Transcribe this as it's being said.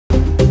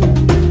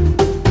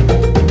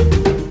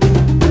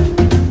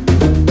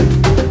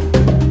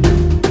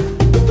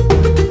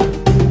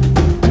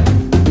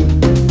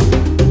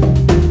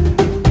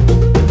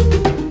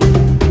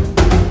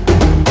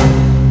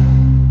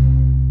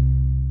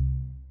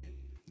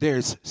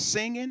There's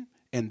singing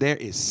and there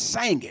is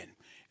singing.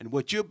 And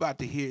what you're about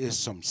to hear is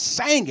some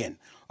singing.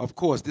 Of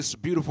course, this is a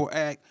beautiful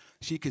act.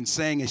 She can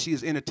sing and she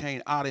has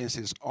entertained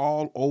audiences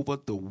all over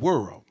the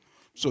world.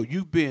 So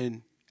you've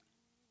been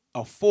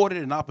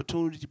afforded an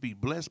opportunity to be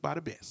blessed by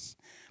the best.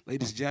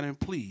 Ladies and gentlemen,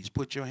 please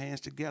put your hands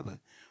together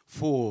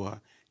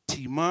for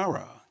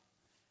Tymara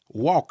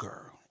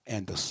Walker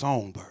and the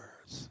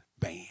Songbyrds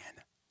Band.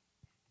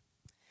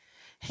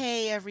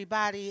 Hey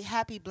everybody,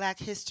 happy Black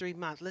History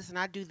Month. Listen,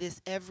 I do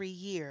this every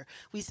year.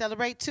 We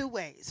celebrate two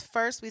ways.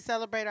 First, we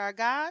celebrate our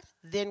God,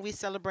 then we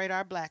celebrate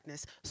our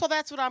blackness. So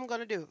that's what I'm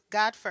going to do.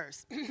 God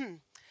first.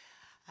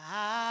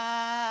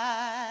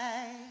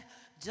 I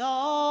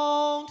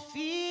don't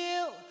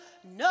feel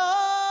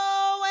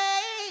no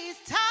ways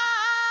tired.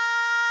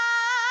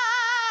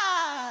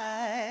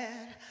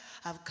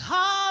 I've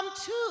come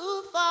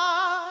too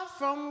far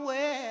from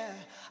where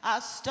I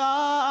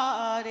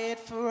started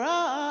from.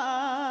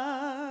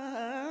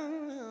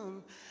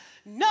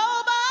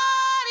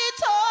 Nobody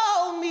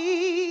told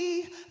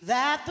me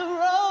that the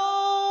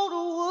road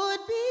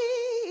would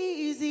be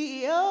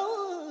easy.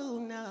 Oh,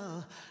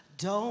 no,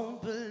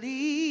 don't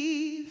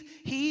believe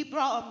he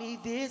brought me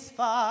this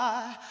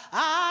far.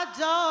 I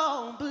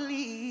don't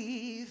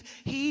believe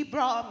he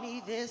brought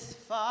me this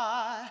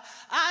far.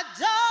 I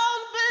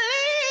don't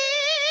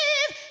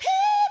believe he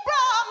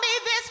brought me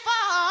this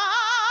far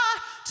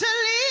to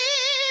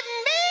leave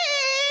me.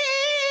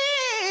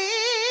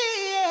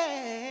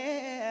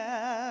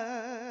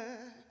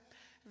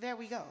 There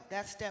we go.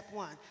 That's step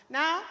one.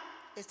 Now,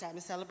 it's time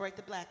to celebrate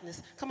the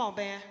blackness. Come on,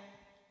 band.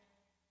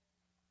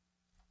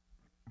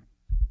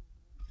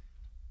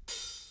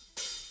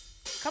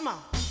 Come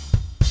on.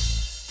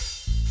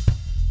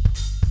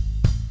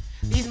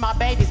 These are my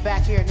babies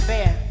back here in the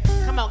bed.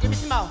 Come on, give me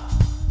some more.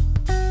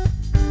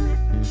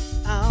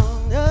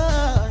 Oh,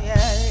 no,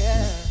 yeah,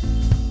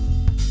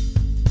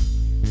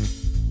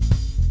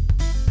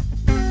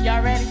 yeah.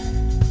 Y'all ready?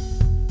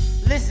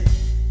 Listen.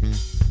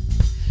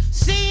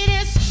 See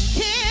this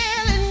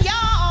killing,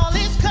 y'all,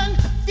 is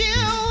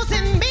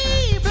confusing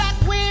me. Black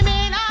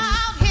women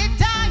out here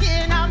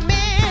dying, our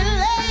men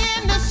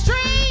lay in the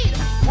street.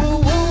 Woo,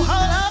 woo,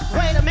 hold up,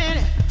 wait a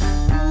minute.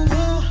 Woo,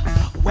 woo,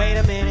 wait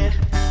a minute.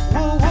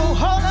 Woo, woo,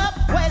 hold up,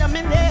 wait a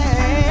minute.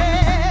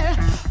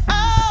 Oh,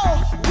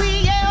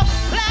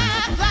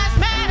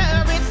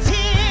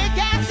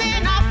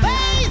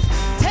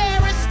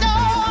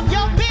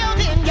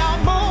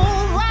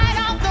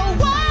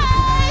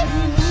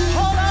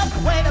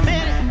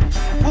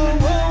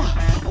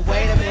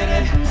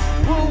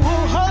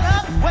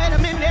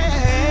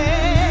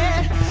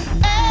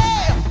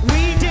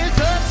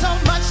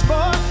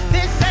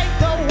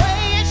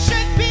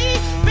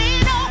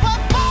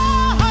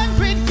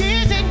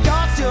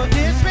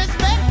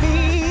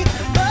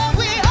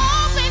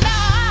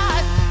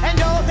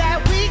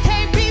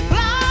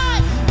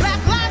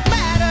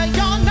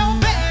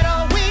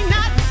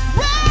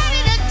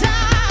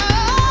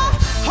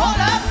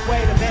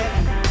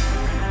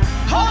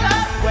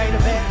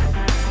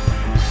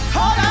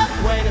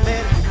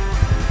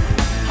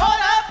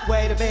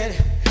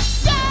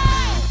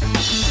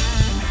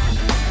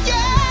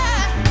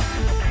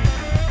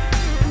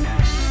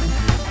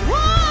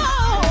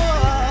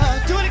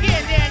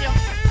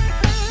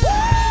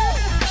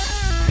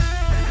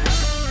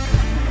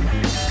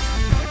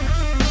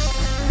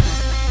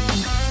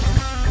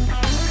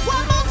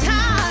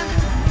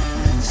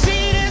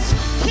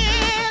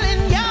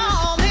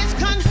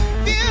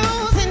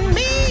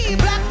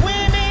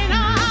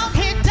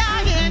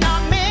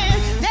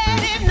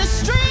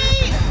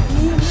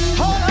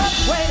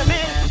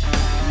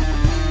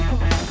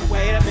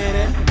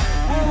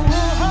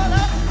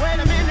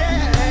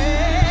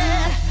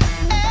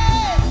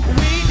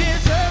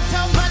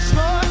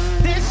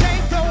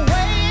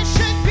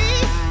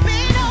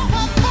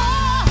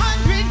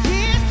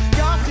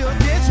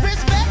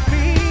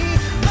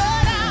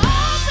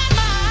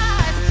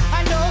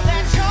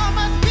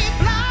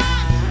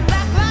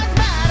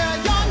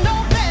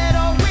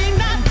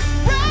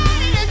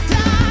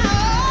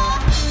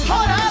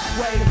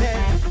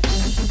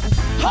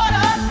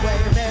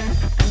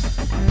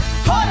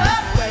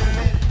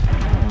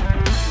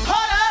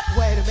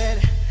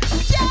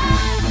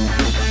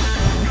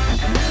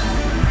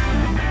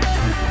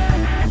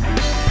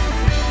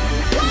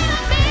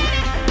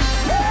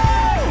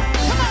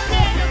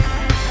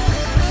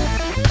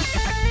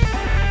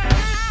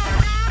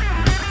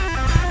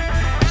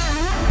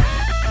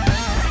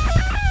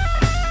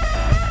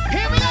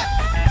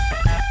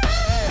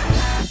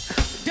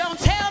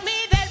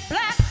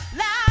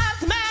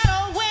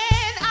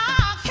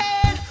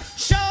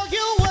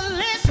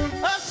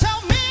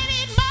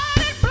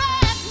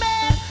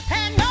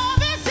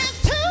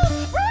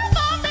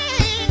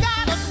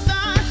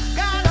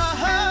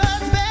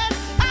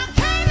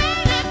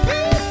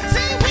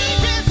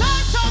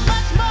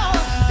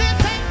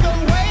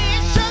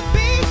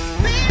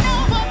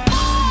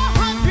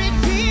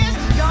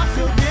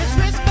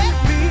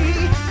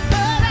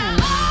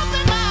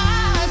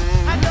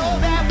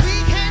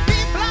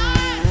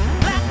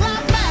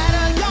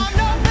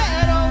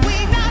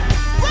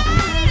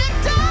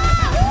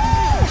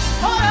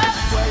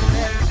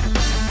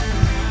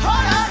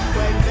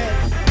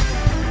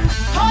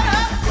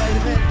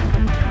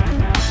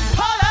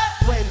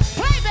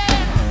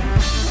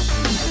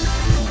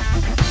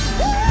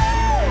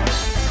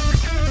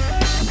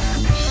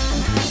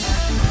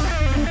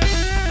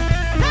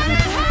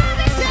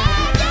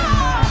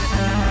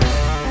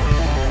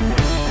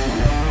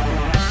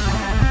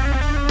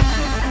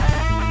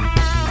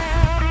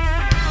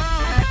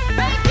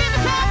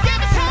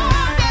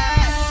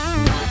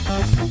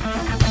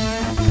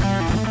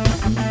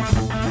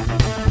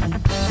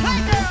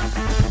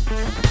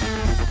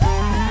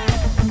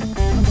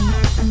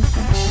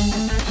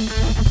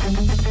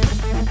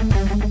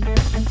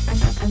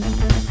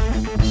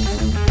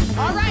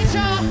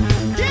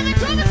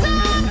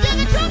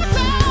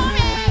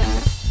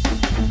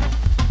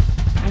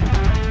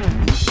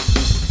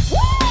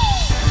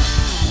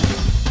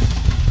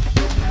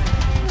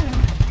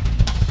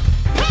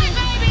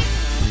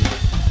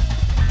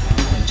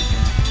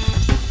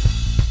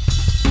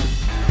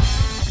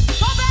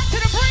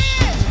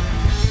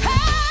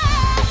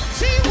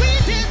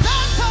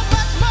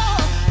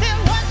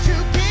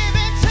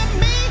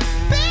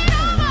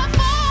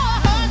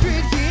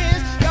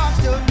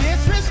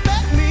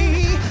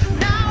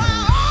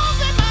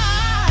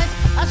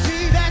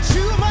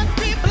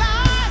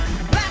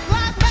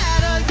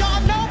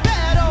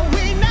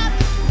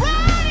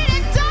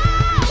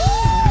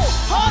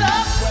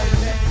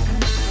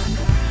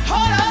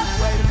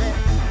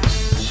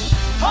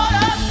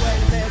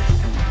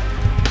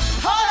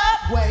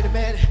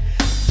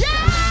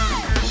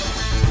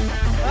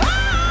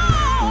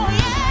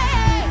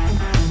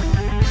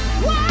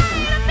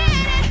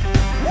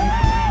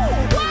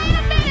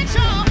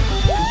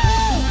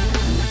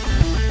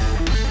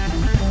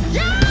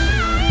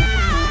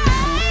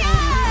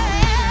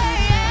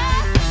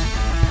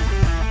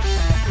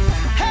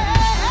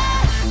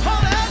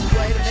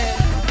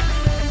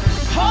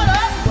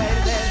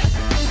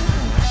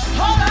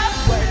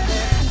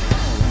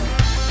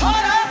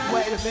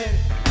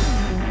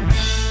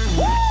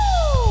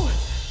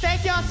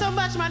 y'all so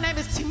much. My name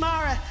is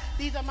Tymara.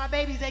 These are my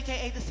babies,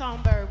 a.k.a. the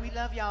Songbyrd. We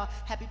love y'all.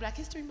 Happy Black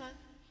History Month.